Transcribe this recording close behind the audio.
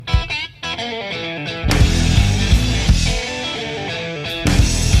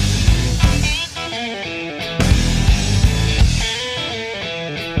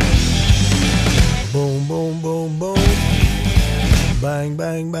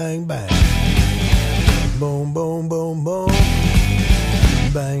bang, bang. Boom, boom, boom, boom.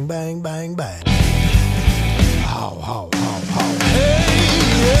 Bang, bang, bang, bang. How, how, how, how. Hey,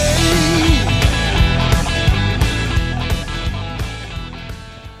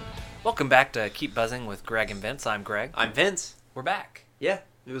 Welcome back to Keep Buzzing with Greg and Vince. I'm Greg. I'm Vince. We're back. Yeah,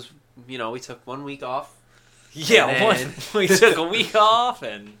 it was, we took 1 week off. Yeah, we took a week off,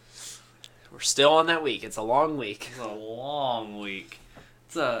 and we're still on that week. It's a long week. it's a long week.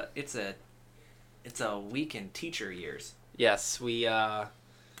 It's a week in teacher years. Yes,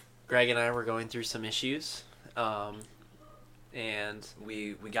 Greg and I were going through some issues, and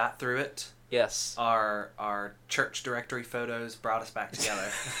We got through it. yes, Our church directory photos brought us back together.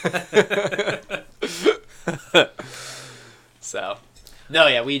 so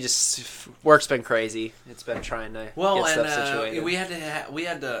work's been crazy. It's been trying to get stuff situated. we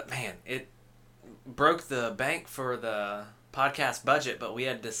had to man, it broke the bank for the podcast budget, but we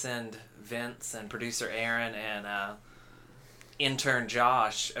had to send Vince and producer Aaron and intern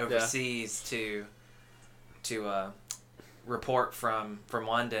Josh overseas to report from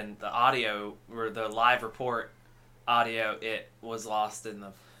London. The audio, or the live report audio, it was lost in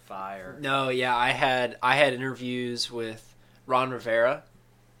the fire. No, yeah, I had interviews with Ron Rivera.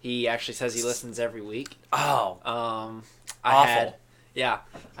 He actually says he listens every week. Oh, I awful. had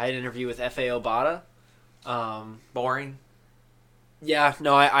an interview with F.A. Obata. Boring. Yeah,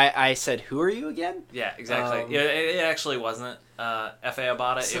 no, I said, who are you again? Yeah, exactly. It actually wasn't F.A.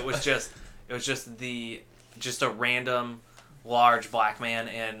 Obata. It was just a random large black man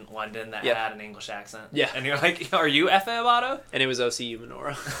in London that had an English accent. Yeah. And you're like, are you F.A. Obata? And it was OCU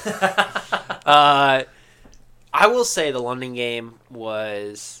Monora. I will say the London game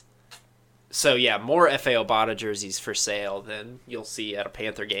was... So, yeah, more F.A. Obata jerseys for sale than you'll see at a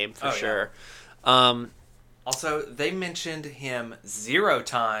Panther game, for sure. Yeah. Also, they mentioned him 0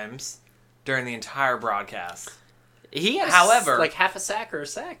 times during the entire broadcast. He has, however, like half a sack or a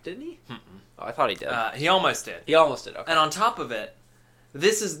sack, didn't he? Oh, I thought he did. He almost did. He almost did, okay. And on top of it,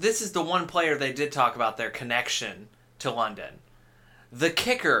 this is the one player they did talk about their connection to London. The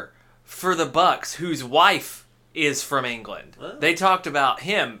kicker for the Bucks, whose wife is from England. Oh. They talked about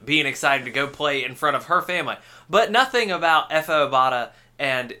him being excited to go play in front of her family. But nothing about F.A. Obata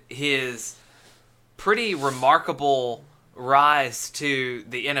and his pretty remarkable rise to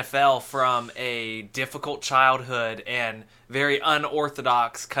the NFL from a difficult childhood and very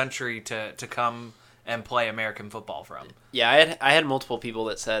unorthodox country to come and play American football from. Yeah, I had multiple people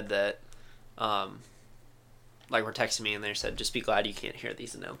that said that, like, were texting me and they said, just be glad you can't hear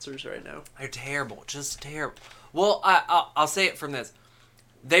these announcers right now. They're terrible, just terrible. Well, I'll say it from this: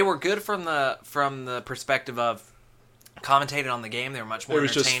 they were good from the perspective of commentating on the game. They were much more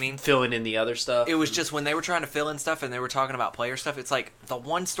entertaining. Just filling in the other stuff. It was just when they were trying to fill in stuff and they were talking about player stuff, it's like the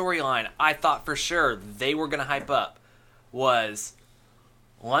one storyline I thought for sure they were going to hype up was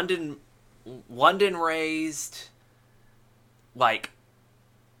London raised, like,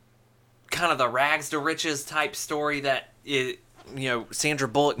 kind of the rags to riches type story that Sandra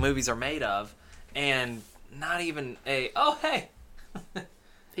Bullock movies are made of, and not even oh hey.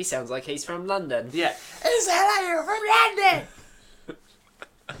 He sounds like he's from London. Yeah. Is that you're from London?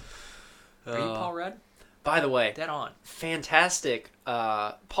 Are you Paul Rudd? By the way, Dead on. Fantastic.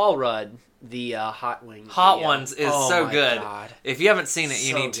 Paul Rudd, the Hot Wings. Hot Ones is so good. God. If you haven't seen it,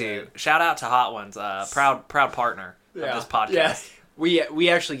 you need to. Shout out to Hot Ones, proud partner of this podcast. Yeah. We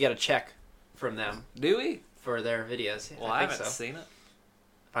actually get a check from them. Do we? For their videos. Well, I haven't seen it.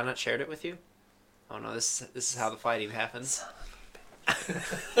 Have I not shared it with you? Oh no, this is how the fighting happens.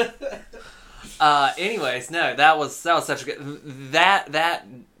 Anyways, no, that was such a good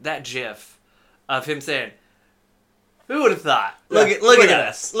that GIF of him saying, "Who would have thought? Look at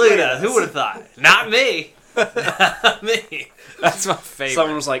us! Look at us! Who would have thought? Not me! Not me!" That's my favorite.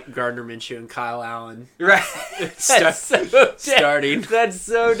 Someone was like Gardner Minshew and Kyle Allen, right? starting. That's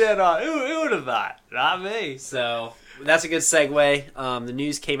so dead on. Who would have thought? Not me. So that's a good segue. The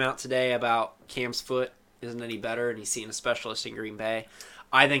news came out today about Cam's foot isn't any better, and he's seeing a specialist in Green Bay.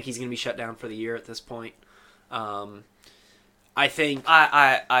 I think he's going to be shut down for the year at this point. I think...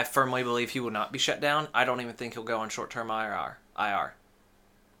 I firmly believe he will not be shut down. I don't even think he'll go on short-term IR.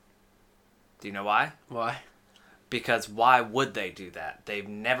 Do you know why? Why? Because why would they do that? They've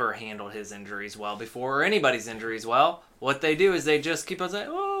never handled his injuries well before, or anybody's injuries well. What they do is they just keep on saying,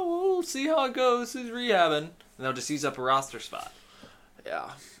 oh, we'll see how it goes. He's rehabbing. And they'll just use up a roster spot. Yeah.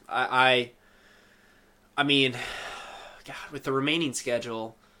 I mean, God, with the remaining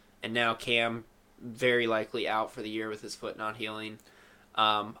schedule, and now Cam very likely out for the year with his foot not healing,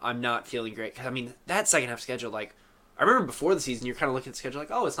 I'm not feeling great. 'Cause, I mean, that second half schedule, like, I remember before the season, you're kind of looking at the schedule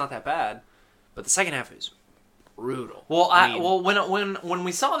like, oh, it's not that bad. But the second half is brutal. Well, when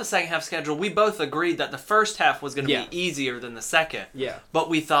we saw the second half schedule, we both agreed that the first half was going to be easier than the second. Yeah. But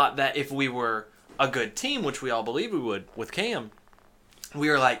we thought that if we were a good team, which we all believed we would with Cam, we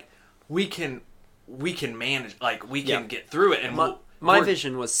were like, we can manage, like we can get through it. And my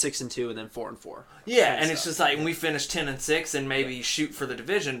vision was 6-2 and then 4-4. Yeah, and it's just like we finished 10-6 and maybe shoot for the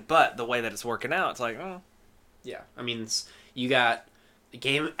division. But the way that it's working out, it's like, oh, yeah. I mean, you got a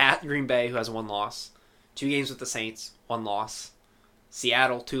game at Green Bay, who has 1 loss. 2 games with the Saints, 1 loss.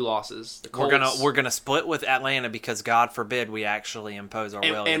 Seattle, 2 losses. The Colts, we're gonna split with Atlanta because God forbid we actually impose our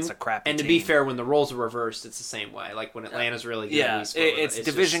will against a crappy team. And to be fair, when the roles are reversed, it's the same way. Like when Atlanta's really good, we split it's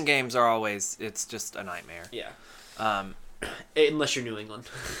division games are always it's a nightmare. Yeah. Unless you're New England.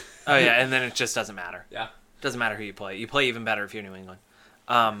 Oh yeah, and then it just doesn't matter. Yeah. Doesn't matter who you play. You play even better if you're New England.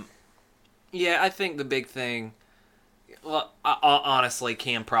 Yeah, I think the big thing. Well, honestly,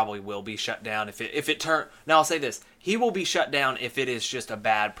 Cam probably will be shut down if it turn. Now I'll say this: he will be shut down if it is just a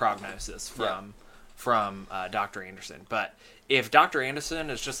bad prognosis from Dr. Anderson. But if Dr. Anderson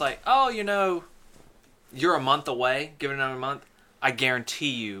is just like, oh, you're a month away, give it another month, I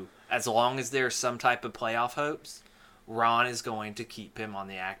guarantee you, as long as there's some type of playoff hopes, Ron is going to keep him on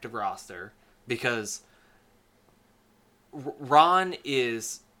the active roster because Ron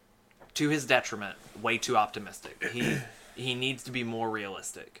is, to his detriment, way too optimistic. He needs to be more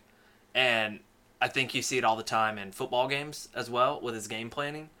realistic. And I think you see it all the time in football games as well with his game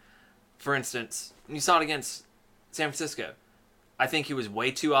planning. For instance, you saw it against San Francisco. I think he was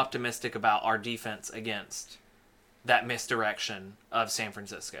way too optimistic about our defense against that misdirection of San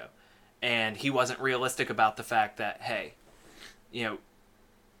Francisco. And he wasn't realistic about the fact that, hey,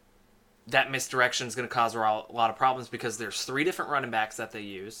 that misdirection is going to cause a lot of problems because there's 3 different running backs that they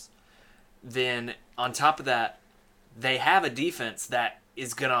use. Then on top of that, they have a defense that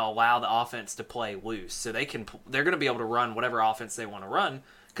is going to allow the offense to play loose. So they're going to be able to run whatever offense they want to run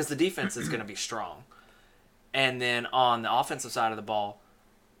because the defense is going to be strong. And then on the offensive side of the ball,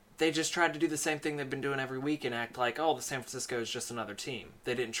 they just tried to do the same thing they've been doing every week and act like, oh, the San Francisco is just another team.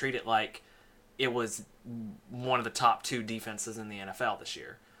 They didn't treat it like it was one of the top 2 defenses in the NFL this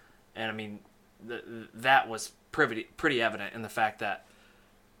year. And I mean, that was pretty evident in the fact that,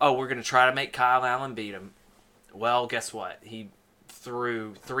 oh, we're going to try to make Kyle Allen beat him. Well, guess what? He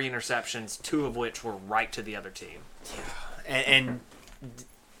threw 3 interceptions, 2 of which were right to the other team. Yeah. And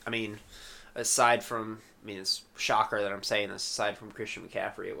I mean, aside from, it's a shocker that I'm saying this, aside from Christian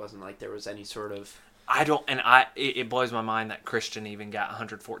McCaffrey, it wasn't like there was any sort of... It blows my mind that Christian even got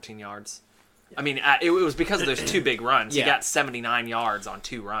 114 yards. Yeah. I mean, it was because of those 2 big runs. Yeah. He got 79 yards on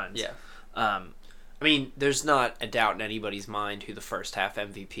 2 runs. Yeah. I mean, there's not a doubt in anybody's mind who the first half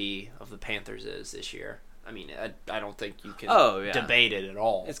MVP of the Panthers is this year. I mean, I don't think you can debate it at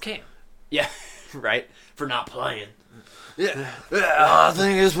all. It's Cam. Yeah, right? For not playing. Yeah, I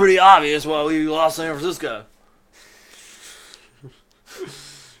think it's pretty obvious why we lost San Francisco.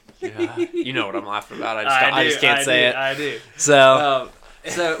 Yeah, you know what I'm laughing about. I just can't say it. I do.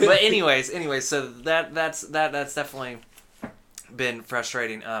 But anyways, so that's definitely been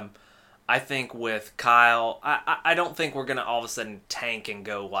frustrating. I think with Kyle, I don't think we're gonna all of a sudden tank and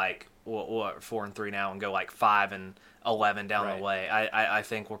go like 4-3 now and go like 5-11 down the way. I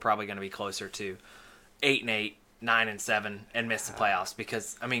think we're probably gonna be closer to 8-8, 9-7, and miss the playoffs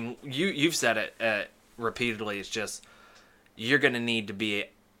because I mean you've said it repeatedly. It's just you're gonna need to be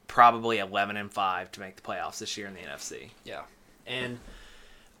probably 11-5 to make the playoffs this year in the NFC. Yeah, and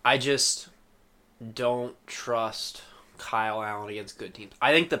I just don't trust Kyle Allen against good teams.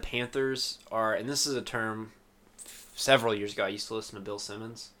 I think the Panthers are, and this is a term several years ago I used to listen to Bill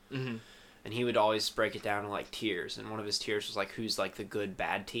Simmons, and he would always break it down in like tiers, and one of his tiers was like who's like the good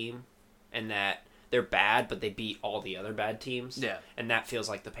bad team, and that they're bad but they beat all the other bad teams. Yeah, and that feels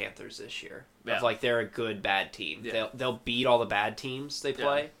like the Panthers this year. Yeah. Of like they're a good bad team. Yeah. They'll beat all the bad teams they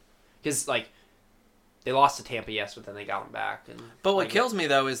play because like they lost to Tampa, yes, but then they got them back. But what kills me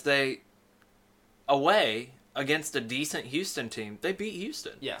though is they away against a decent Houston team, they beat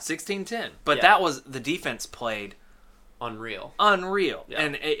Houston. Yeah. 16-10. But that was, the defense played unreal. Yeah.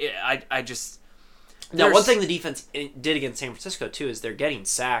 And I just... Now, one thing the defense did against San Francisco, too, is they're getting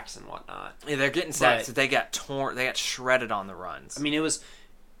sacks and whatnot. Yeah, they're getting sacks. They got shredded on the runs. I mean, it was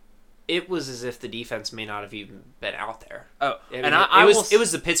as if the defense may not have even been out there. Oh, it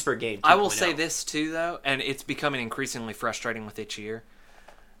was the Pittsburgh game 2.0. I will say this, too, though, and it's becoming increasingly frustrating with each year.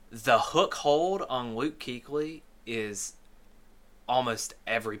 The hook hold on Luke Kuechly is almost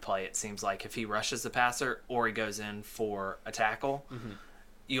every play, it seems like. If he rushes the passer or he goes in for a tackle,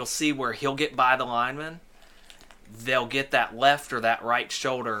 you'll see where he'll get by the lineman. they'll get that left or that right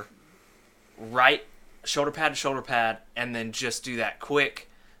shoulder shoulder pad to shoulder pad, and then just do that quick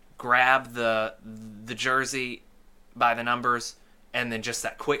grab the jersey by the numbers, and then just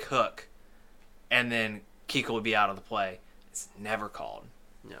that quick hook, and then Kiko would be out of the play. It's never called.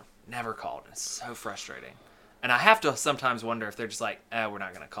 No. Never called. It's so frustrating. And I have to sometimes wonder if they're just like, we're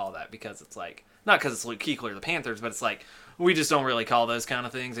not going to call that because it's like, not because it's Luke Kuechly or the Panthers, but it's like, we just don't really call those kind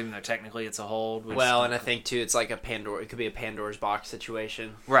of things, even though technically it's a hold. Well, and I think, too, it's like it could be a Pandora's box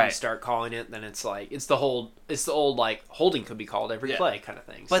situation. Right. You start calling it, then it's like, it's the old, like, holding could be called every play kind of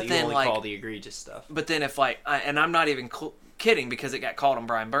thing. So but you then, only like, call the egregious stuff. But then if, like, and I'm not even kidding because it got called on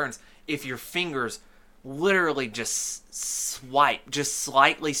Brian Burns, if your fingers literally just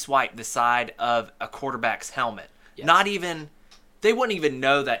slightly swipe the side of a quarterback's helmet, not even, they wouldn't even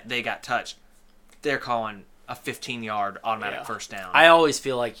know that they got touched. They're calling a 15-yard automatic first down. I always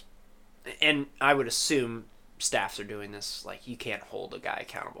feel like, and I would assume staffs are doing this, like, you can't hold a guy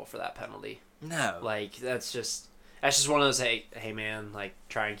accountable for that penalty. No. Like, that's just one of those, hey man, like,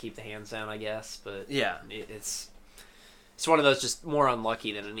 try and keep the hands down, I guess. But yeah, it's one of those just more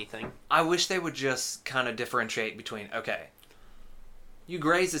unlucky than anything. I wish they would just kind of differentiate between, okay, you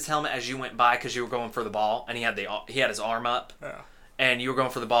grazed his helmet as you went by because you were going for the ball, and he had his arm up, and you were going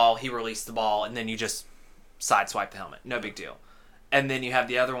for the ball, he released the ball, and then you just sideswipe the helmet. No big deal. And then you have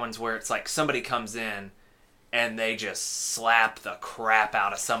the other ones where it's like somebody comes in and they just slap the crap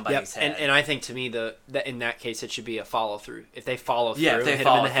out of somebody's head. And I think to me that in that case it should be a follow through. If they follow through, if they hit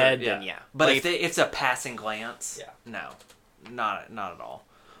follow him in the head, through, then But like, if it's a passing glance, no, not at all.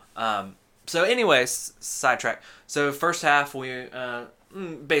 So anyways, sidetrack. So first half we went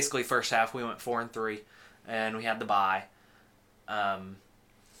 4-3, and we had the bye.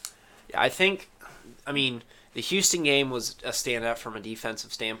 I think, I mean, the Houston game was a standout from a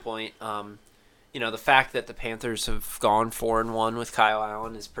defensive standpoint. The fact that the Panthers have gone 4-1 with Kyle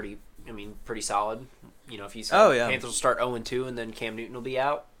Allen is pretty solid. If you said Panthers will start 0-2 and then Cam Newton will be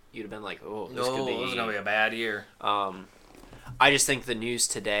out, you'd have been like, this is going to be a bad year. I just think the news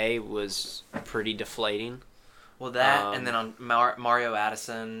today was pretty deflating. Well, that, and then on Mario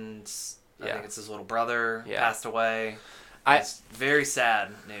Addison's, I think it's his little brother, passed away. It's very sad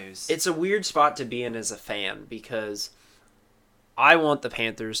news. It's a weird spot to be in as a fan because I want the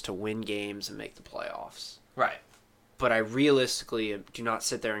Panthers to win games and make the playoffs. Right. But I realistically do not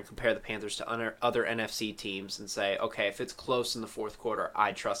sit there and compare the Panthers to other NFC teams and say, okay, if it's close in the fourth quarter,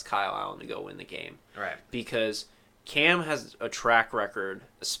 I trust Kyle Allen to go win the game. Right. Because Cam has a track record,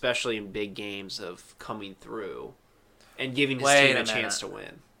 especially in big games, of coming through and giving his team a chance to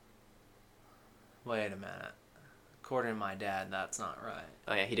win. Wait a minute. According to my dad, that's not right.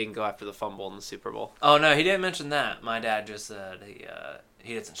 Oh, yeah, he didn't go after the fumble in the Super Bowl. Oh, no, he didn't mention that. My dad just said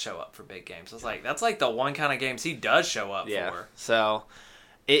he doesn't show up for big games. I was like, that's like the one kind of games he does show up for. So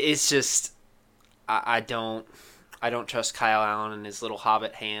it's just, I don't trust Kyle Allen and his little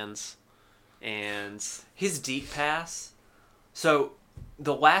hobbit hands. And his deep pass. So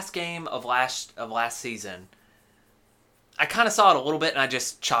the last game of last season, I kind of saw it a little bit, and I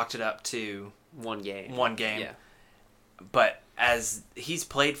just chalked it up to one game. Yeah. But as he's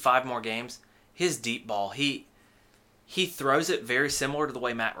played 5 more games, his deep ball, he throws it very similar to the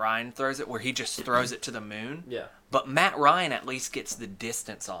way Matt Ryan throws it, where he just throws it to the moon. Yeah. But Matt Ryan at least gets the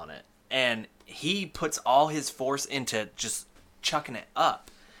distance on it, and he puts all his force into just chucking it up,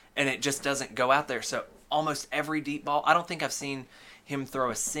 and it just doesn't go out there. So almost every deep ball, I don't think I've seen him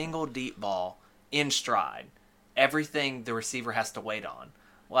throw a single deep ball in stride. Everything the receiver has to wait on.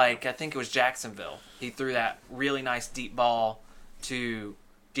 Like, I think it was Jacksonville. He threw that really nice deep ball to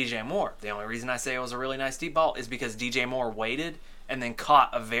DJ Moore. The only reason I say it was a really nice deep ball is because DJ Moore waited and then caught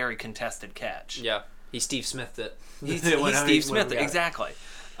a very contested catch. Yeah. He Steve Smithed it. He Steve Smithed it, exactly.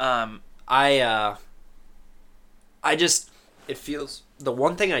 It feels, the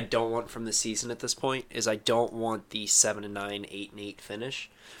one thing I don't want from the season at this point is I don't want the 7-9, 8-8 finish.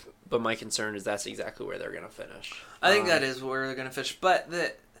 But my concern is that's exactly where they're going to finish. I think that is where they're going to finish. But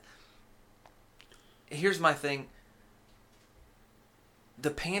here's my thing.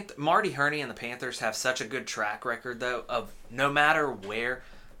 Marty Hurney and the Panthers have such a good track record, though, of no matter where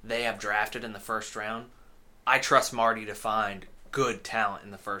they have drafted in the first round, I trust Marty to find good talent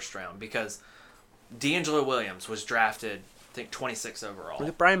in the first round. Because D'Angelo Williams was drafted, I think, 26 overall. Look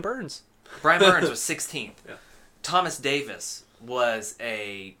at Brian Burns. Brian Burns was 16th. Yeah. Thomas Davis was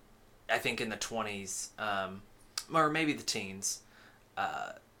I think in the 20s, or maybe the teens.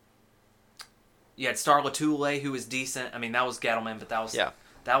 You had Star Latuule, who was decent. I mean, that was Gettleman, but that was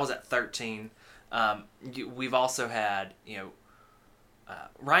at 13. We've also had,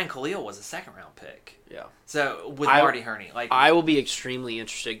 Ryan Khalil was a second-round pick. Yeah. So with Marty Hurney, I will be extremely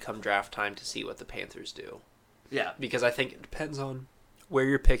interested come draft time to see what the Panthers do. Yeah. Because I think it depends on where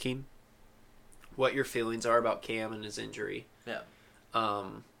you're picking, what your feelings are about Cam and his injury. Yeah.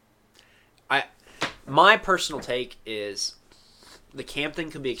 My personal take is the Cam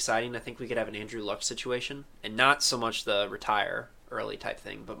thing could be exciting. I think we could have an Andrew Luck situation, and not so much the retire early type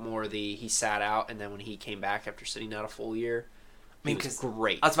thing, but more the he sat out, and then when he came back after sitting out a full year, he was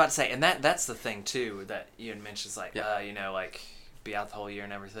great. I was about to say, and that's the thing too that you had mentioned, like be out the whole year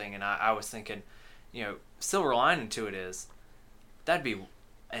and everything, and I was thinking, silver lining to it is that'd be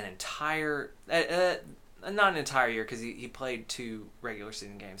an entire not an entire year because he played 2 regular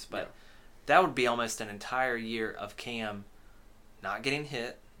season games, but that would be almost an entire year of Cam not getting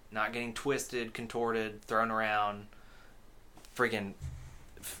hit, not getting twisted, contorted, thrown around, freaking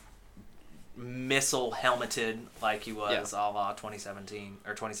missile helmeted like he was a la 2017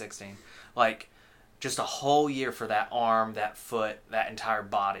 or 2016. Like, just a whole year for that arm, that foot, that entire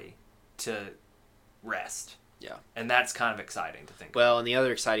body to rest. Yeah. And that's kind of exciting to think Well, and the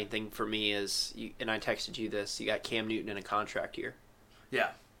other exciting thing for me is, and I texted you this, you got Cam Newton in a contract year. Yeah.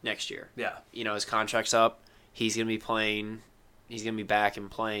 Next year. Yeah. His contract's up. He's going to be playing. He's going to be back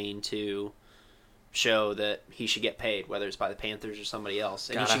and playing to show that he should get paid, whether it's by the Panthers or somebody else.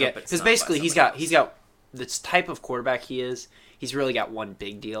 And God, he should get, because basically he's got this type of quarterback he is. He's really got one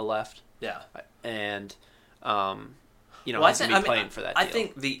big deal left. Yeah. And he's Well, going to be playing for that deal. I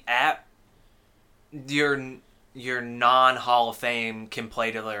think the app, your non Hall of Fame can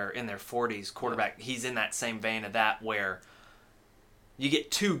play till they're in their 40s quarterback. He's in that same vein of that where you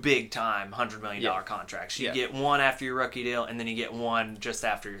get 2 big time $100 million contracts. You get one after your rookie deal, and then you get one just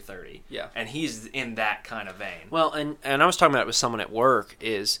after you're 30. Yeah. And he's in that kind of vein. Well, and I was talking about it with someone at work,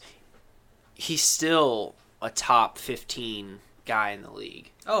 is he's still a top 15 guy in the league.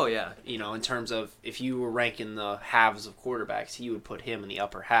 Oh, yeah. In terms of if you were ranking the halves of quarterbacks, you would put him in the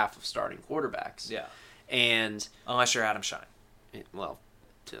upper half of starting quarterbacks. Yeah. And unless you're Adam Shine.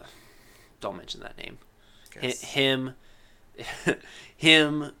 Don't mention that name. Guess. Him,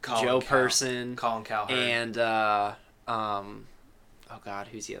 Colin Joe Person, Colin Cowherd, and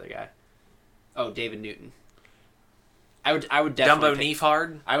who's the other guy? Oh, David Newton. I would definitely Dumbo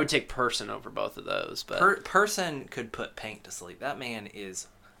Neifhard. I would take Person over both of those, but Person could put Paint to sleep. That man is.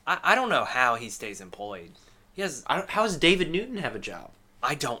 I don't know how he stays employed. He has. How does David Newton have a job?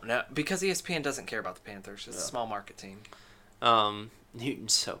 I don't know, because ESPN doesn't care about the Panthers. It's a small market team.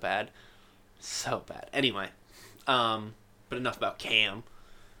 Newton's so bad. Anyway, but enough about Cam.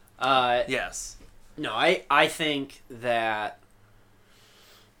 Yes. No, I think that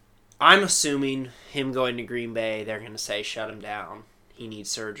I'm assuming him going to Green Bay, they're going to say shut him down. He needs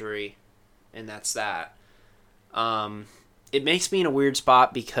surgery, and that's that. It makes me in a weird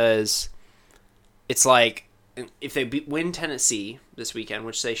spot because it's like if they win Tennessee this weekend,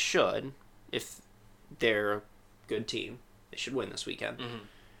 which they should, if they're a good team, they should win this weekend. Mm-hmm.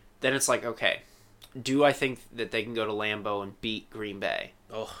 Then it's like, okay, do I think that they can go to Lambeau and beat Green Bay?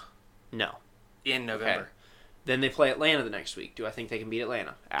 Oh, no. In November. Okay. Then they play Atlanta the next week. Do I think they can beat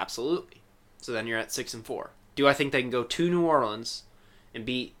Atlanta? Absolutely. So then you're at 6-4. Do I think they can go to New Orleans and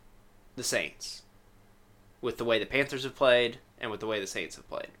beat the Saints with the way the Panthers have played and with the way the Saints have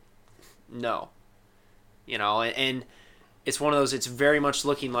played? No. And it's one of those, it's very much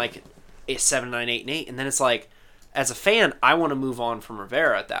looking like a 7-9, 8-8, and then it's like, as a fan, I want to move on from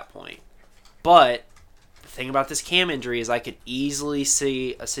Rivera at that point. But the thing about this Cam injury is I could easily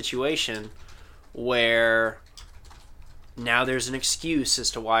see a situation where now there's an excuse as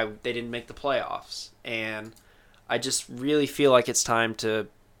to why they didn't make the playoffs. And I just really feel like it's time to,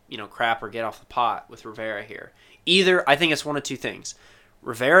 crap or get off the pot with Rivera here. Either, I think it's one of two things.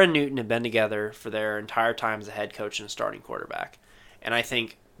 Rivera and Newton have been together for their entire time as a head coach and a starting quarterback. And I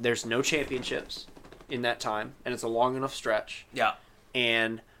think there's no championships in that time, and it's a long enough stretch. Yeah.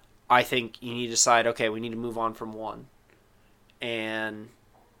 And I think you need to decide, okay, we need to move on from one. And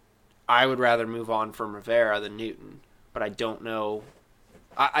I would rather move on from Rivera than Newton, but I don't know.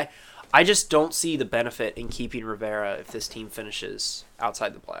 I just don't see the benefit in keeping Rivera if this team finishes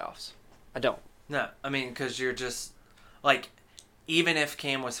outside the playoffs. I don't. No, I mean, because you're just, like, even if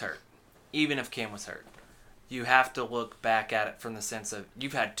Cam was hurt, you have to look back at it from the sense of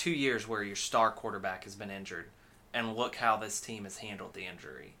you've had 2 years where your star quarterback has been injured, and look how this team has handled the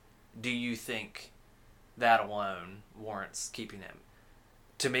injury. Do you think that alone warrants keeping him?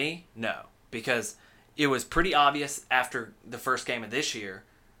 To me, no. Because it was pretty obvious after the first game of this year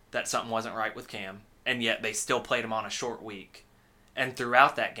that something wasn't right with Cam, and yet they still played him on a short week. And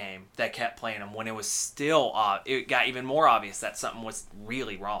throughout that game, they kept playing him when it was still it got even more obvious that something was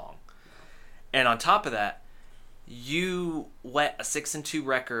really wrong. And on top of that, you let a 6-2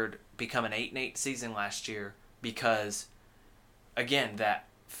 record become an 8-8 season last year because, again, that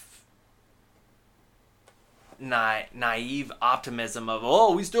naive optimism of,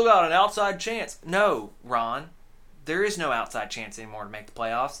 oh, we still got an outside chance. No, Ron, there is no outside chance anymore to make the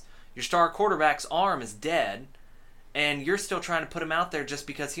playoffs. Your star quarterback's arm is dead, and you're still trying to put him out there just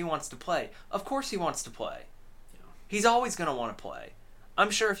because he wants to play. Of course he wants to play. He's always going to want to play. I'm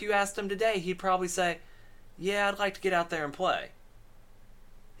sure if you asked him today, he'd probably say, yeah, I'd like to get out there and play.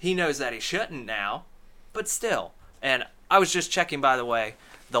 He knows that he shouldn't now, but still. And I was just checking, by the way,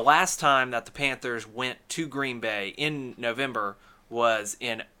 the last time that the Panthers went to Green Bay in November was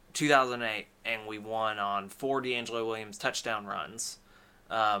in 2008, and we won on 4 D'Angelo Williams touchdown runs.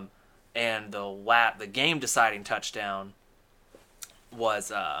 And the game-deciding touchdown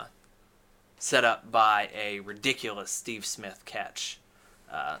was set up by a ridiculous Steve Smith catch,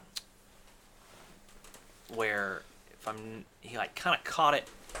 where he kind of caught it.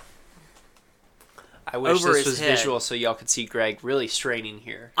 I wish over this his was head. visual so y'all could see Greg really straining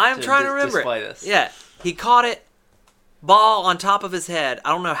here. I'm trying to remember display it. this. Yeah, he caught it, ball on top of his head. I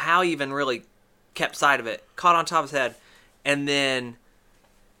don't know how he even really kept sight of it. Caught on top of his head, and then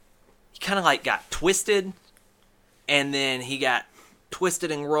he kind of got twisted, and then he got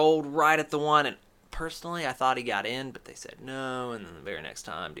twisted and rolled right at the one. And personally, I thought he got in, but they said no. And then the very next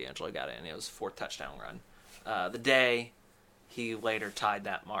time, D'Angelo got in. It was a 4th touchdown run. The day he later tied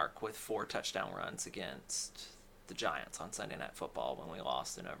that mark with 4 touchdown runs against the Giants on Sunday Night Football when we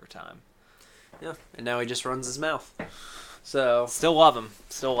lost in overtime. Yeah, and now he just runs his mouth. So Still love him.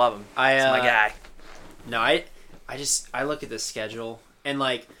 He's my guy. No, I look at this schedule, and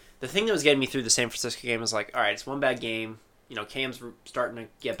the thing that was getting me through the San Francisco game was all right, it's one bad game. Cam's starting to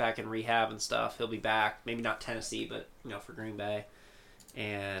get back in rehab and stuff. He'll be back. Maybe not Tennessee, but for Green Bay.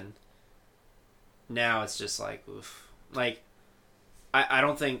 And now it's just oof. I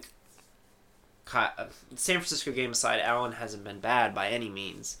don't think San Francisco game aside, Allen hasn't been bad by any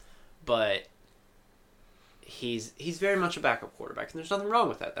means, but he's very much a backup quarterback, and there's nothing wrong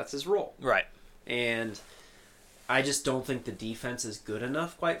with that. That's his role. Right. And I just don't think the defense is good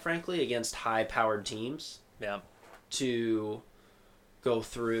enough, quite frankly, against high-powered teams. Yeah. To go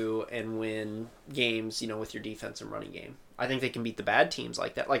through and win games, with your defense and running game. I think they can beat the bad teams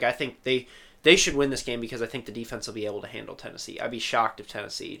like that. I think they should win this game because I think the defense will be able to handle Tennessee. I'd be shocked if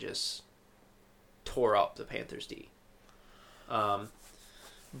Tennessee just tore up the Panthers' D.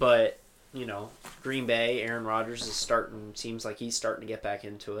 But, Green Bay, Aaron Rodgers seems like he's starting to get back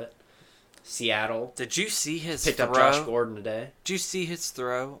into it. Seattle. Did you see his picked throw? up Josh Gordon today. Did you see his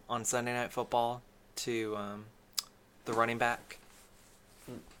throw on Sunday Night Football to the running back?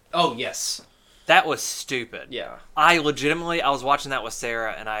 Oh, yes. That was stupid. Yeah. I was watching that with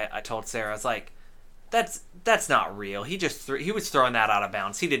Sarah, and I told Sarah, I was like, that's not real. He was throwing that out of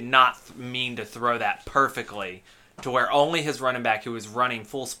bounds. He did not mean to throw that perfectly to where only his running back, who was running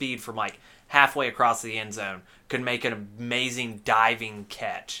full speed from halfway across the end zone, could make an amazing diving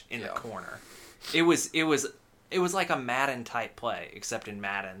catch in the corner. It was like a Madden type play, except in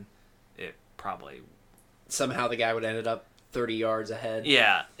Madden, it probably somehow the guy would have ended up 30 yards ahead.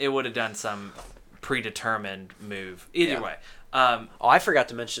 Yeah, it would have done some predetermined move. Either way. I forgot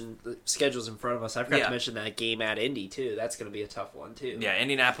to mention the schedule's in front of us. I forgot Yeah. to mention that game at Indy, too. That's going to be a tough one, too. Yeah,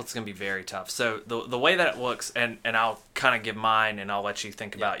 Indianapolis is going to be very tough. So the way that it looks, and I'll kind of give mine, and I'll let you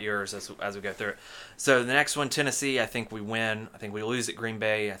think about yours as we go through it. So the next one, Tennessee, I think we win. I think we lose at Green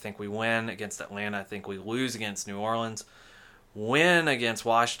Bay. I think we win against Atlanta. I think we lose against New Orleans. Win against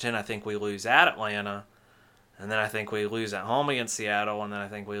Washington. I think we lose at Atlanta. And then I think we lose at home against Seattle, and then I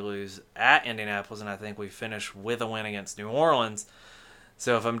think we lose at Indianapolis, and I think we finish with a win against New Orleans.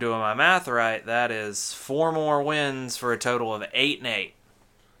 So if I'm doing my math right, that is 4 more wins for a total of 8-8.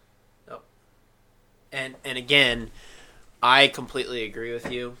 Oh. And again, I completely agree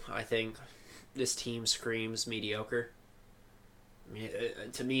with you. I think this team screams mediocre. I mean,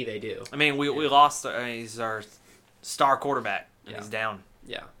 to me, they do. I mean, we lost. He's our star quarterback, and he's down.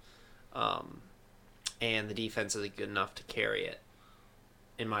 Yeah. And the defense isn't good enough to carry it,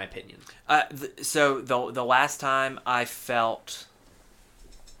 in my opinion. So the last time I felt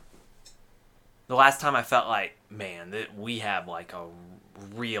like, man, that we have a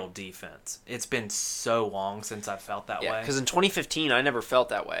real defense. It's been so long since I felt that way. Because in 2015, I never felt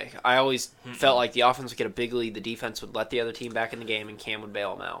that way. I always felt like the offense would get a big lead, the defense would let the other team back in the game, and Cam would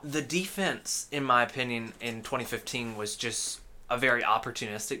bail them out. The defense, in my opinion, in 2015 was just a very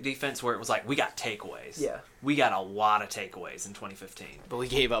opportunistic defense where it was like, we got takeaways. Yeah. We got a lot of takeaways in 2015. But we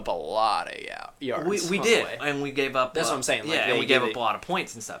gave up a lot of yards. We did, and we gave up... That's what I'm saying. Like, and we gave up a lot of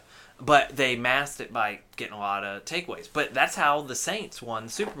points and stuff. But they masked it by getting a lot of takeaways. But that's how the Saints won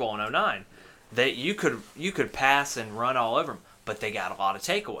the Super Bowl in 2009. That you could pass and run all over them, but they got a lot of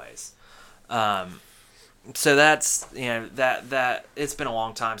takeaways. So that's, that it's been a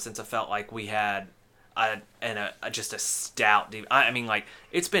long time since I felt like we had just a stout defense. I mean, like,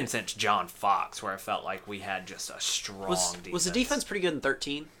 it's been since John Fox where I felt like we had just a strong defense. Was the defense pretty good in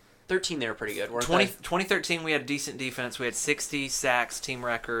 13? 13 they were pretty good, weren't 2013 we had a decent defense. We had 60 sacks, team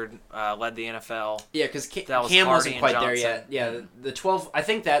record, led the NFL. Yeah, because Cam wasn't quite there yet. Yeah, the 12. I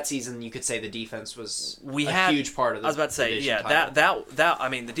think that season you could say the defense was a huge part of the. I was about to say, yeah, title. that I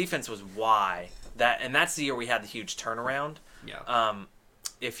mean, the defense was why that, and that's the year we had the huge turnaround. Yeah.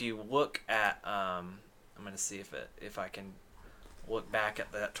 If you look at, I'm going to see if I can look back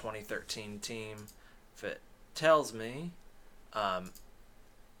at that 2013 team, if it tells me.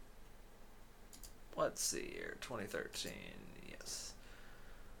 Let's see here, 2013, yes.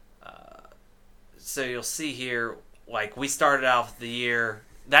 So you'll see here, like, we started off the year,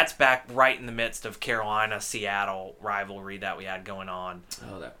 that's back right in the midst of Carolina-Seattle rivalry that we had going on.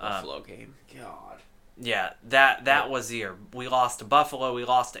 Oh, that Buffalo game. God. Yeah, that was the year. We lost to Buffalo, we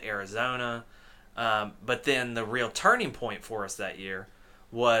lost to Arizona, but then the real turning point for us that year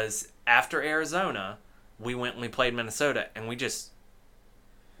was after Arizona, we went and we played Minnesota, and we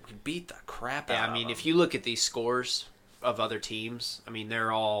beat the crap out of them. Yeah, I mean, if you look at these scores of other teams, I mean, they're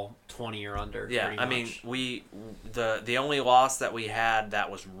all 20 or under. Yeah, I mean, the only loss that we had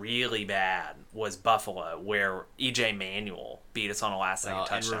that was really bad was Buffalo, where E.J. Manuel beat us on a last-second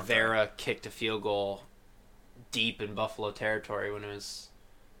touchdown. And Rivera kicked a field goal deep in Buffalo territory when it was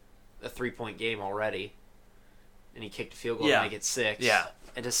a 3-point game already, and he kicked a field goal to make it 6. Yeah,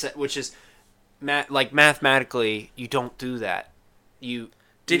 and which is mathematically, you don't do that.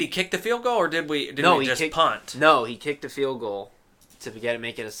 Did he kick the field goal, or did we just punt? No, he kicked a field goal to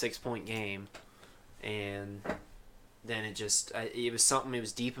make it a 6-point game, and then it was something. It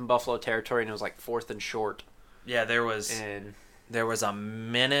was deep in Buffalo territory, and it was like 4th and short. Yeah, there was a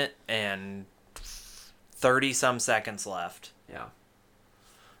minute and 30 some seconds left. Yeah.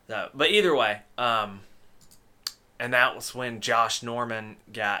 But either way, and that was when Josh Norman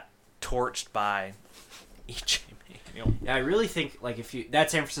got torched by E.J. Yeah, I really think that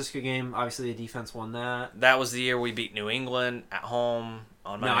San Francisco game, obviously the defense won that. That was the year we beat New England at home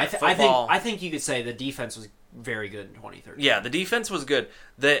on Monday Night Football. I think you could say the defense was very good in 2013. Yeah, the defense was good.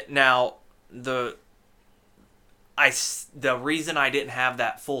 The reason I didn't have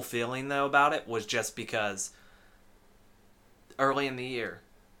that full feeling though about it was just because early in the year,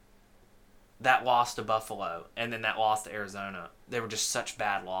 that loss to Buffalo and then that loss to Arizona, they were just such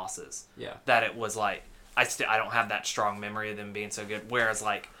bad losses. Yeah. That it was like, I don't have that strong memory of them being so good. Whereas,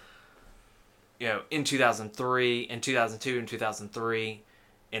 like, in 2003, in 2002, in 2003,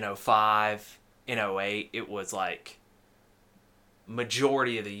 in 2005, in 2008, it was like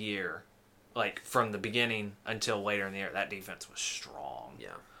majority of the year, like from the beginning until later in the year, that defense was strong.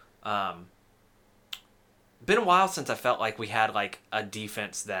 Yeah. Been a while since I felt like we had like a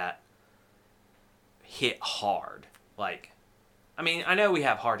defense that hit hard. Like, I mean, I know we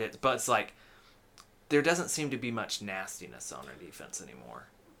have hard hits, but it's like, there doesn't seem to be much nastiness on our defense anymore.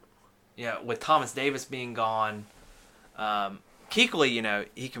 With Thomas Davis being gone, Kuechly,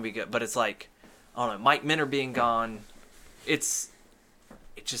 he can be good, but it's like, I don't know, Mike Minter being gone, it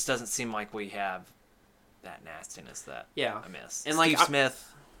just doesn't seem like we have that nastiness that I miss. And Steve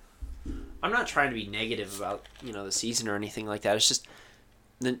Smith. I'm not trying to be negative about, the season or anything like that. It's just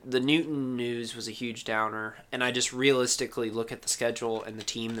the Newton news was a huge downer, and I just realistically look at the schedule and the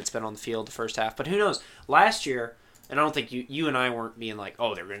team that's been on the field the first half. But who knows? Last year, and I don't think you and I weren't being like,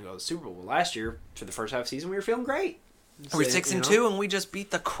 oh, they're going to go to the Super Bowl. Last year, for the first half of the season, we were feeling great. We're 6-2, and we just beat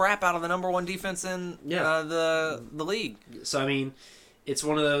the crap out of the number one defense in the league. So, I mean, it's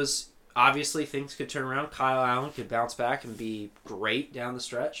one of those, obviously things could turn around. Kyle Allen could bounce back and be great down the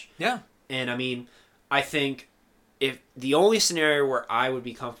stretch. Yeah. And, I mean, I think if the only scenario where I would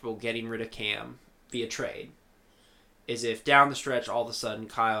be comfortable getting rid of Cam via trade is if down the stretch all of a sudden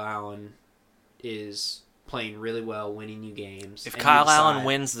Kyle Allen is playing really well, winning you games. If Kyle Allen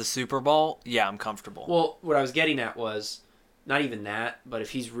wins the Super Bowl, yeah, I'm comfortable. Well, what I was getting at was not even that, but if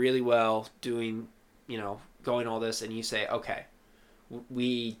he's really well doing, going all this, and you say, okay,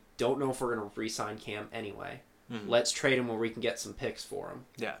 we don't know if we're going to re-sign Cam anyway. Mm-hmm. Let's trade him where we can get some picks for him.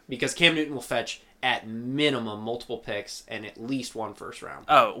 Yeah. Because Cam Newton will fetch at minimum multiple picks and at least one first round.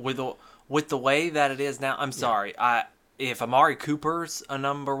 Oh, with the way that it is now, I'm sorry. if Amari Cooper's a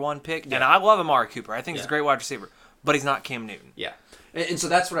number 1 pick, and I love Amari Cooper. I think he's a great wide receiver, but he's not Cam Newton. Yeah. And so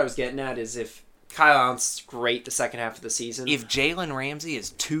that's what I was getting at, is if Kyle Allen's great the second half of the season. If Jalen Ramsey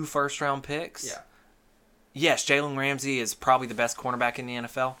is 2 first-round picks, yeah. yes, Jalen Ramsey is probably the best cornerback in the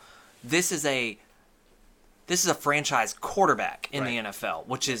NFL. This is a franchise quarterback in the NFL,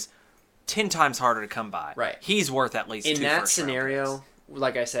 which is 10 times harder to come by. Right. He's worth at least 2 in that first-round scenario, picks.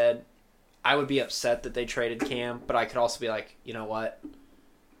 like I said, I would be upset that they traded Cam, but I could also be like, you know what?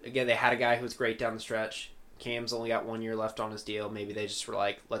 Again, they had a guy who was great down the stretch. Cam's only got 1 year left on his deal. Maybe they just were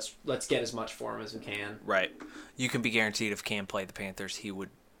like, let's get as much for him as we can. Right. You can be guaranteed if Cam played the Panthers, he would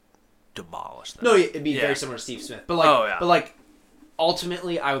demolish them. No, it'd be very similar to Steve Smith. But like,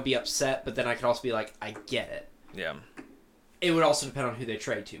 ultimately, I would be upset, but then I could also be like, I get it. Yeah. It would also depend on who they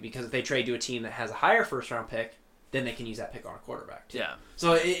trade to, because if they trade to a team that has a higher first-round pick, then they can use that pick on a quarterback, too. Yeah.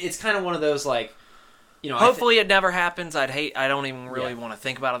 So it's kind of one of those, like, you know... Hopefully it never happens. I don't even really want to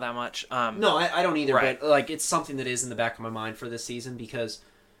think about it that much. No, I don't either, right. but, like, it's something that is in the back of my mind for this season, because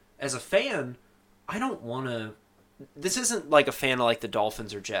as a fan, I don't want to... This isn't like a fan of, like, the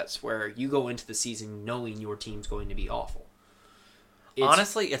Dolphins or Jets, where you go into the season knowing your team's going to be awful.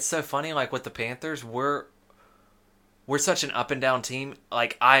 Honestly, it's so funny, like, with the Panthers, we're such an up and down team.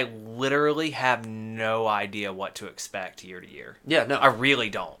 Like, I literally have no idea what to expect year to year. Yeah, no. I really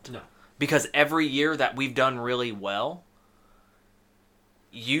don't. No. Because every year that we've done really well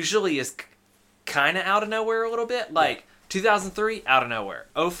usually is kind of out of nowhere a little bit. Like, 2003, out of nowhere.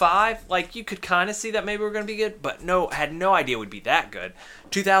 2005, like, you could kind of see that maybe we're going to be good, but had no idea we'd be that good.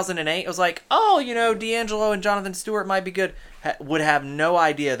 2008, it was like, oh, you know, D'Angelo and Jonathan Stewart might be good. Would have no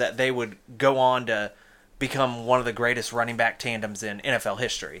idea that they would go on to become one of the greatest running back tandems in NFL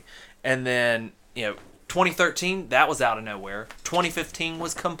history. And then, you know, 2013, that was out of nowhere. 2015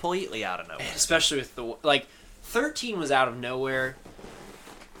 was completely out of nowhere. And especially with the... Like, 13 was out of nowhere,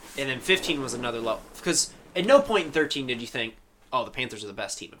 and then 15 was another level. Because at no point in 13 did you think, oh, the Panthers are the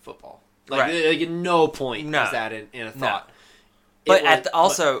best team in football. Like, at no point was that in a thought. No.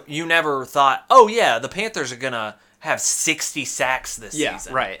 But you never thought, oh, yeah, the Panthers are going to have 60 sacks this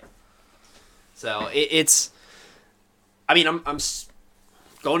season. Yeah, right. So it's, I mean, I'm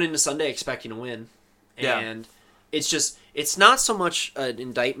going into Sunday expecting to win, and it's not so much an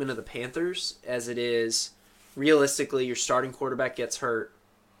indictment of the Panthers as it is realistically your starting quarterback gets hurt,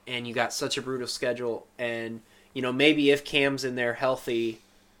 and you got such a brutal schedule, and you know maybe if Cam's in there healthy,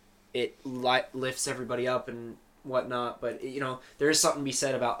 it lifts everybody up and whatnot. But you know there is something to be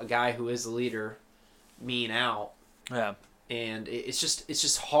said about a guy who is the leader being out. Yeah, and it's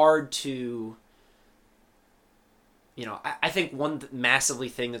just hard to. You know, I think one massively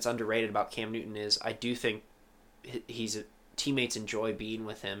thing that's underrated about Cam Newton is I do think teammates enjoy being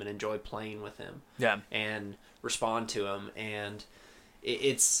with him and enjoy playing with him. Yeah. And respond to him. And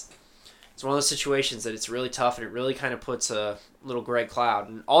it's one of those situations that it's really tough, and it really kind of puts a little gray cloud.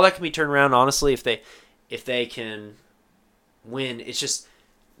 And all that can be turned around, honestly, if they can win. It's just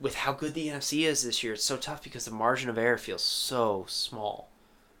with how good the NFC is this year, it's so tough because the margin of error feels so small.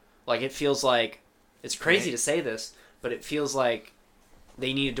 Like, it feels like, it's crazy to say this, but it feels like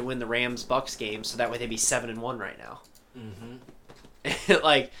they needed to win the Rams-Bucks game so that way they'd be 7-1 right now. Mm-hmm.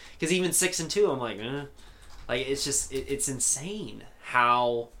 Like, because even 6-2, I'm like, like it's just it's insane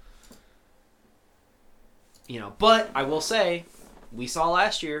how, you know. But I will say, we saw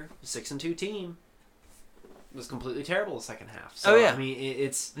last year the 6-2 team was completely terrible the second half. So, I mean,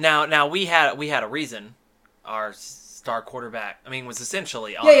 it's now we had a reason. Our star quarterback, I mean, was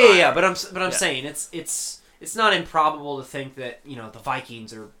essentially on fire. But I'm saying it's not improbable to think that, you know, the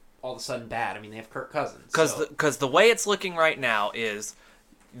Vikings are all of a sudden bad. I mean, they have Kirk Cousins. Because the way it's looking right now is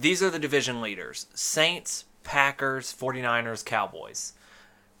these are the division leaders: Saints, Packers, 49ers, Cowboys.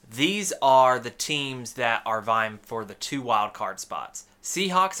 These are the teams that are vying for the 2 wild card spots.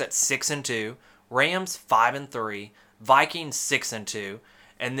 Seahawks at 6-2, Rams 5-3, Vikings 6-2,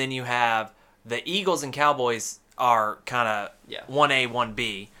 and then you have the Eagles and Cowboys are kind of 1A,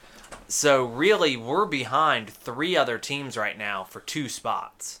 1B. So really, we're behind 3 other teams right now for 2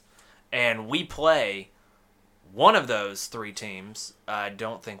 spots. And we play one of those 3 teams. I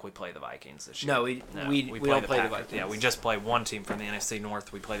don't think we play the Vikings this year. No, we don't play the Vikings. Yeah, we just play one team from the NFC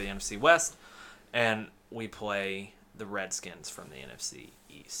North. We play the NFC West. And we play the Redskins from the NFC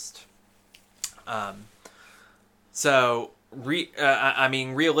East. So, I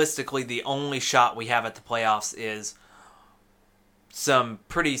mean, realistically, the only shot we have at the playoffs is some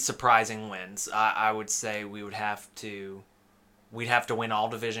pretty surprising wins. I would say we'd have to win all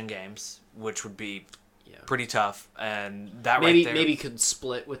division games, which would be pretty tough, and that maybe right there maybe could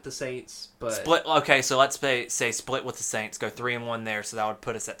split with the Saints, but split. Okay, so let's say split with the Saints, go 3-1 there, so that would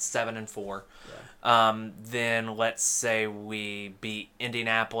put us at 7-4. Yeah. Then let's say we beat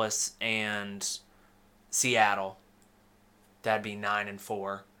Indianapolis and Seattle, that'd be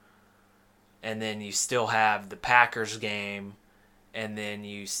 9-4, and then you still have the Packers game, and then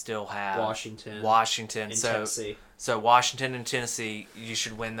you still have Washington, and Tennessee. So Washington and Tennessee, you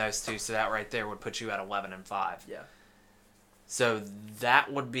should win those two. So that right there would put you at 11-5. Yeah. So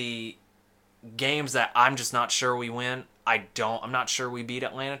that would be games that I'm just not sure we win. I'm not sure we beat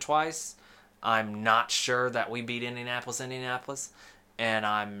Atlanta twice. I'm not sure that we beat Indianapolis, and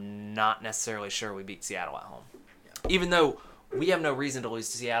I'm not necessarily sure we beat Seattle at home. Yeah. Even though we have no reason to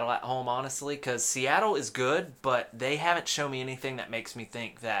lose to Seattle at home, honestly, because Seattle is good, but they haven't shown me anything that makes me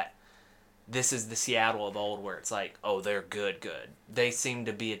think that this is the Seattle of old where it's like, oh, they're good. They seem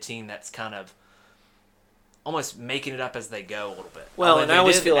to be a team that's kind of almost making it up as they go a little bit. Well, although and I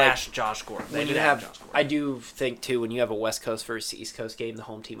always feel like Josh Gordon. I do think, too, when you have a West Coast versus East Coast game, the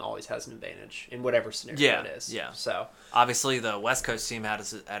home team always has an advantage in whatever scenario it is. Yeah. So obviously, the West Coast team had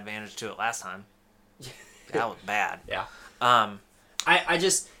an advantage to it last time. That was bad. Yeah. I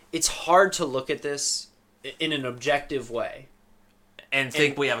just, it's hard to look at this in an objective way. And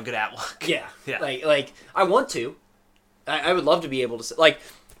think we have a good outlook. Yeah. Yeah. Like I want to. I would love to be able to say, like,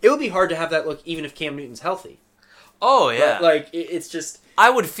 it would be hard to have that look even if Cam Newton's healthy. Oh, yeah. But, like, it's just... I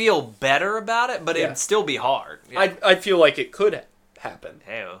would feel better about it, but it'd still be hard. Yeah. I'd feel like it could happen.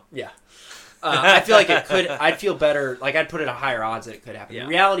 Hell. Yeah. I feel like it could... I'd feel better... Like, I'd put it at higher odds that it could happen. Yeah. The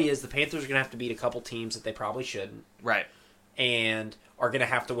reality is the Panthers are going to have to beat a couple teams that they probably shouldn't. Right. And are going to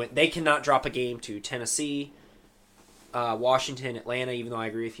have to win. They cannot drop a game to Tennessee, Washington, Atlanta, even though I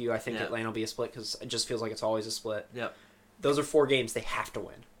agree with you. I think Atlanta will be a split because it just feels like it's always a split. Yep. Those are 4 games they have to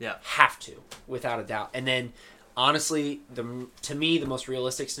win. Yeah. Have to, without a doubt. And then, honestly, to me, the most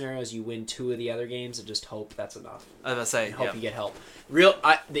realistic scenario is you win 2 of the other games and just hope that's enough. I was going to say, and hope you get help.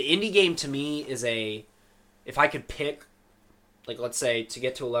 The Indy game, to me, is if I could pick, like, let's say, to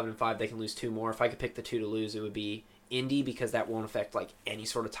get to 11-5, they can lose 2 more. If I could pick the 2 to lose, it would be Indy because that won't affect, like, any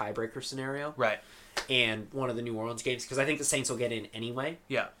sort of tiebreaker scenario. Right. And one of the New Orleans games, because I think the Saints will get in anyway.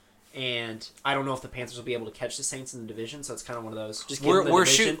 Yeah. And I don't know if the Panthers will be able to catch the Saints in the division, so it's kind of one of those. Just we're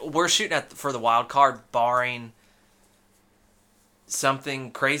shooting for the wild card, barring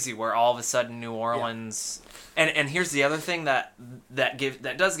something crazy where all of a sudden New Orleans. Yeah. And here's the other thing that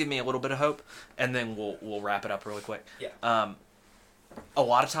does give me a little bit of hope, and then we'll wrap it up really quick. Yeah. A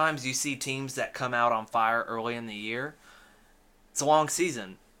lot of times you see teams that come out on fire early in the year. It's a long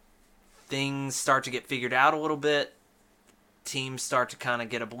season. Things start to get figured out a little bit. Teams start to kind of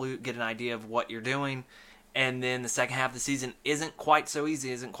get an idea of what you're doing, and then the second half of the season isn't quite so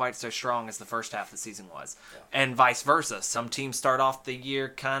easy, isn't quite so strong as the first half of the season was, and vice versa. Some teams start off the year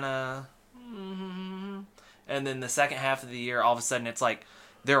kind of, and then the second half of the year, all of a sudden, it's like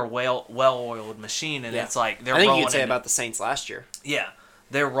they're a well-oiled machine, and it's like they're. I think rolling you could say about the Saints last year. Yeah,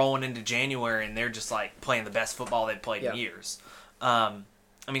 they're rolling into January, and they're just like playing the best football they've played in years.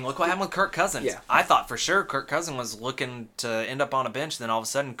 I mean, look what happened with Kirk Cousins. Yeah. I thought for sure Kirk Cousins was looking to end up on a bench. Then all of a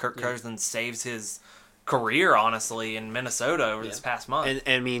sudden, Kirk Cousins saves his career, honestly, in Minnesota over this past month. And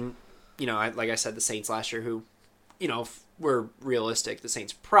I mean, like I said, the Saints last year, who, if we're realistic, the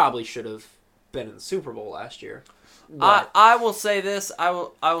Saints probably should have been in the Super Bowl last year. I will say this. I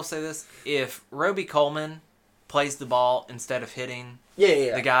will say this. If Roby Coleman plays the ball instead of hitting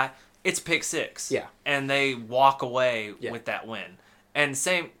the guy, it's pick 6. Yeah. And they walk away with that win. And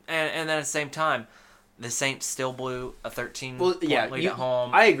then at the same time, the Saints still blew a 13-point lead at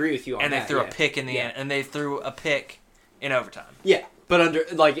home. I agree with you on that. And they threw a pick in the end, and they threw a pick in overtime. Yeah, but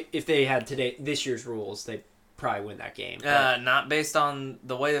if they had this year's rules, they probably win that game. Not based on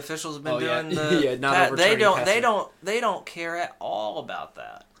the way the officials have been doing they don't care at all about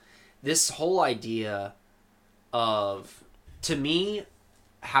that. This whole idea of, to me,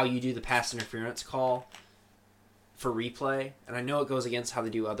 how you do the pass interference call for replay, and I know it goes against how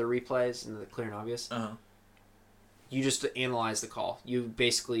they do other replays and the clear and obvious. You just analyze the call. You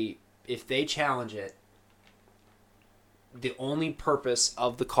basically, if they challenge it, the only purpose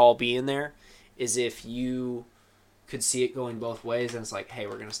of the call being there is if you could see it going both ways, and it's like, hey,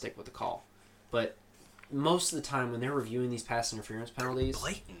 we're going to stick with the call. But most of the time when they're reviewing these pass interference penalties,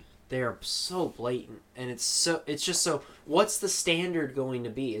 they are so blatant, and it's just so, what's the standard going to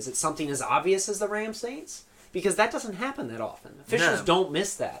be? Is it something as obvious as the Rams Saints? Because that doesn't happen that often. Officials don't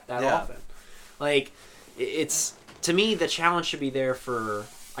miss that often. Like, it's, to me, the challenge should be there for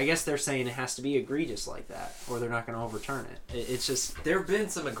I guess they're saying it has to be egregious like that, or they're not going to overturn it. It's just There have been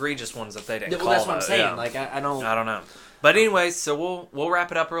some egregious ones that they didn't call. that's what I'm saying. Yeah. Like I don't know. But anyways, so we'll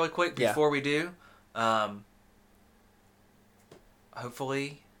wrap it up really quick before we do.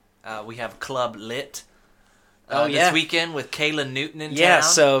 Hopefully, we have Club Lit. This weekend with Kalen Newton in town. Yeah,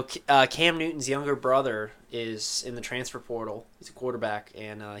 so Cam Newton's younger brother is in the transfer portal. He's a quarterback,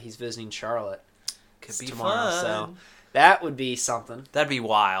 and he's visiting Charlotte. Could be tomorrow, fun. so that would be something. That'd be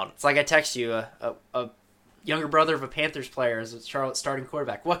wild. It's like I text you, a younger brother of a Panthers player is a Charlotte starting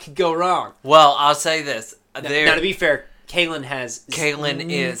quarterback. What could go wrong? Well, I'll say this. Now, to be fair, Kalen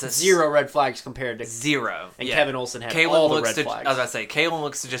is zero red flags compared to zero. And Kevin Olsen had Kalen all the looks red flags. I was about to say, Kalen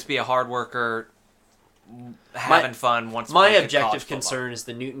looks to just be a hard worker, having fun. My objective concern is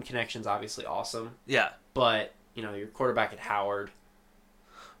the Newton connection's obviously awesome. Yeah. But, your quarterback at Howard.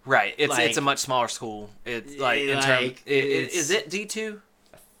 Right. It's a much smaller school. It's is it D2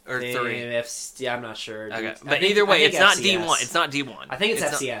 or 3? I'm not sure. Okay. But either way, it's not D1. It's not D1. I think it's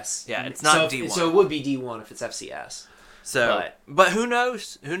FCS. Yeah, it's not D1. So it would be D1 if it's FCS. So, but who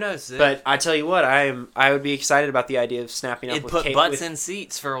knows? Who knows? But I tell you what, I would be excited about the idea of snapping up. It'd put butts in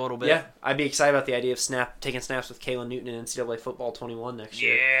seats for a little bit. Yeah, I'd be excited about the idea of taking snaps with Kalen Newton in NCAA football 21 next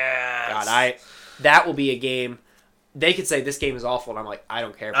year. Yeah. God, that will be a game. They could say this game is awful, and I'm like, I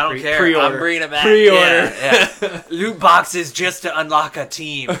don't care. I don't care. Pre-order. I'm bringing it back. Pre-order. Yeah. Loot boxes just to unlock a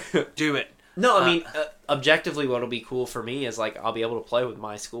team. Do it. No, I mean, objectively, what'll be cool for me is I'll be able to play with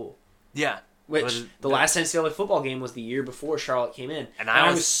my school. Yeah. Which the last NCAA football game was the year before Charlotte came in, and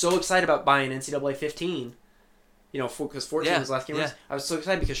I was so excited about buying NCAA 15. Because 14 was the last game. Yeah. I was so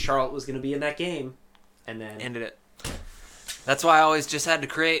excited because Charlotte was going to be in that game, and then ended it. That's why I always just had to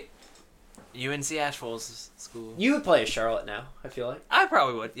create UNC Asheville's school. You would play as Charlotte now, I feel like. I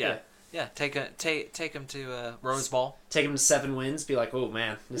probably would, yeah. Take them to Rose Bowl. Take them to 7 wins, be like, oh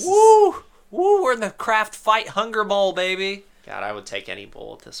man. Woo! We're in the Kraft Fight Hunger Bowl, baby. God, I would take any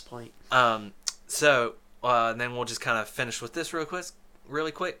bowl at this point. So then we'll just kind of finish with this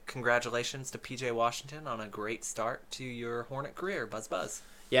really quick. Congratulations to PJ Washington on a great start to your Hornet career. Buzz, buzz.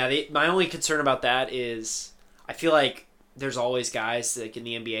 Yeah, my only concern about that is I feel like there's always guys in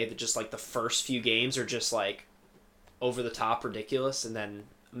the NBA that just the first few games are just over the top ridiculous and then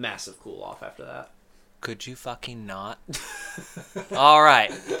massive cool off after that. Could you fucking not? All right.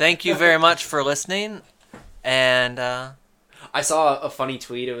 Thank you very much for listening. And I saw a funny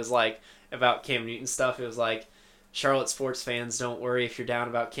tweet. It was about Cam Newton stuff. It was Charlotte sports fans, don't worry if you're down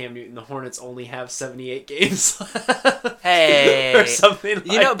about Cam Newton. The Hornets only have 78 games. Hey, or something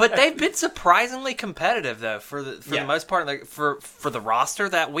like but they've been surprisingly competitive though for the most part. For the roster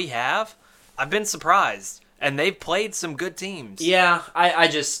that we have, I've been surprised, and they've played some good teams. Yeah, I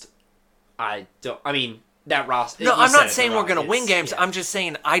don't. I mean that roster. No, I'm not saying we're going to win games. Yeah. I'm just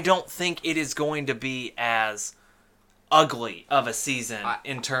saying I don't think it is going to be as ugly of a season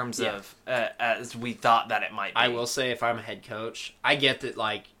in terms of as we thought that it might be. I will say, if I'm a head coach, I get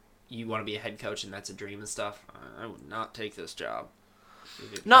that you want to be a head coach and that's a dream and stuff. I would not take this job.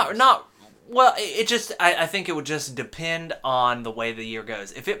 Well, it just I think it would just depend on the way the year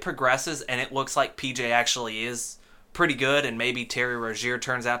goes. If it progresses and it looks like PJ actually is pretty good, and maybe Terry Rozier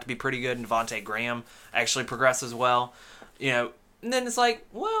turns out to be pretty good, and Devontae Graham actually progresses well, and then it's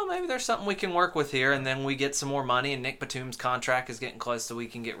well, maybe there's something we can work with here, and then we get some more money, and Nick Batum's contract is getting close, so we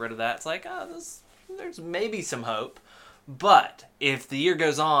can get rid of that. It's there's maybe some hope. But if the year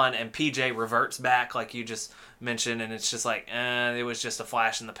goes on and PJ reverts back, like you just mentioned, and it's just it was just a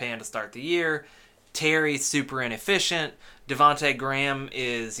flash in the pan to start the year, Terry's super inefficient, Devontae Graham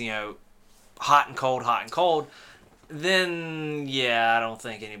is, hot and cold, then, I don't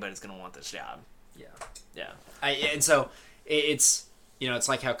think anybody's going to want this job. Yeah. And so it's it's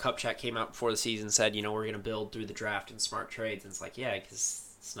like how Kupchak came out before the season and said, we're going to build through the draft and smart trades. And it's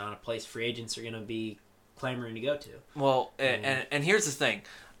because it's not a place free agents are going to be clamoring to go to. Well, and here's the thing.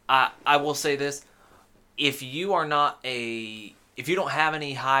 I will say this. If you don't have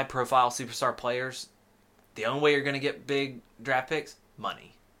any high profile superstar players, the only way you're going to get big draft picks,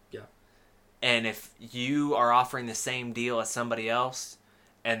 money. Yeah. And if you are offering the same deal as somebody else,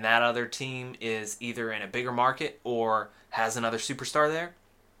 and that other team is either in a bigger market or has another superstar there,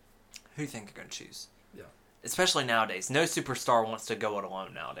 who do you think they're going to choose? Yeah. Especially nowadays. No superstar wants to go it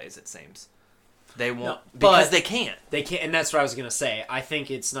alone nowadays, it seems. They won't, because they can't. They can't, and that's what I was going to say. I think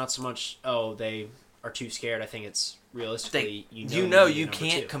it's not so much, they are too scared. I think it's realistically, you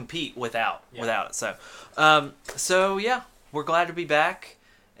can't compete without it. So we're glad to be back,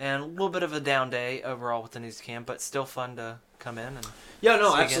 and a little bit of a down day overall with the news camp, but still fun to come in and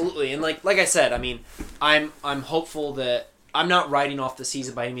absolutely. And like I said, I mean, I'm hopeful that I'm not writing off the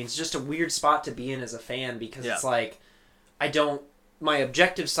season by any means. It's just a weird spot to be in as a fan because it's like, my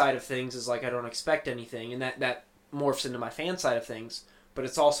objective side of things is like I don't expect anything, and that morphs into my fan side of things. But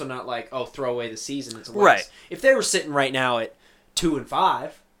it's also not like, oh, throw away the season. It's a waste. Right. If they were sitting right now at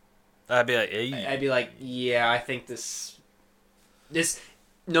 2-5, I'd be like, hey. I'd be like, yeah, I think this,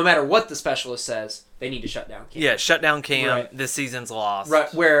 no matter what the specialist says, they need to shut down Cam. Yeah, shut down Cam. Right. This season's lost.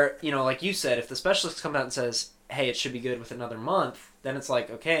 Right. Where, like you said, if the specialist comes out and says, hey, it should be good with another month, then it's like,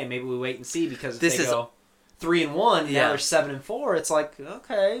 okay, maybe we wait and see because if they go 3-1, now they're 7-4. It's like,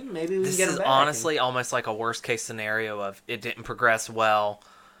 okay, maybe we can get them back. This is honestly almost like a worst case scenario of it didn't progress well.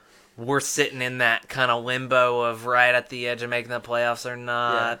 We're sitting in that kind of limbo of right at the edge of making the playoffs or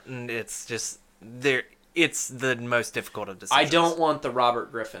not, and it's just there. It's the most difficult of decisions. I don't want the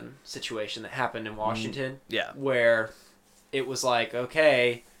Robert Griffin situation that happened in Washington. Where it was like,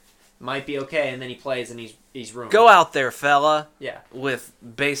 okay, might be okay, and then he plays and he's ruined. Go out there, fella. Yeah. With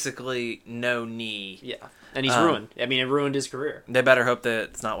basically no knee. Yeah. And he's ruined. I mean, it ruined his career. They better hope that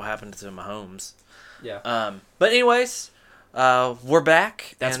it's not what happened to Mahomes. Yeah. But anyways, we're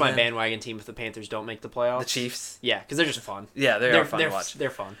back. That's my bandwagon team if the Panthers don't make the playoffs. The Chiefs? Yeah, because they're just fun. Yeah, they're fun to watch. They're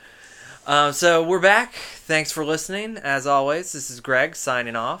fun. So we're back. Thanks for listening. As always, this is Greg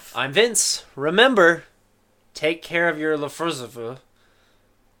signing off. I'm Vince. Remember, take care of your lefrozaveux.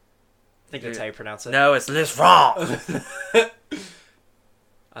 I think that's how you pronounce it. No, it's Les Franc.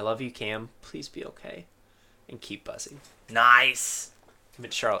 I love you, Cam. Please be okay. And keep buzzing. Nice.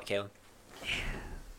 Commit to Charlotte, Kalen. Yeah.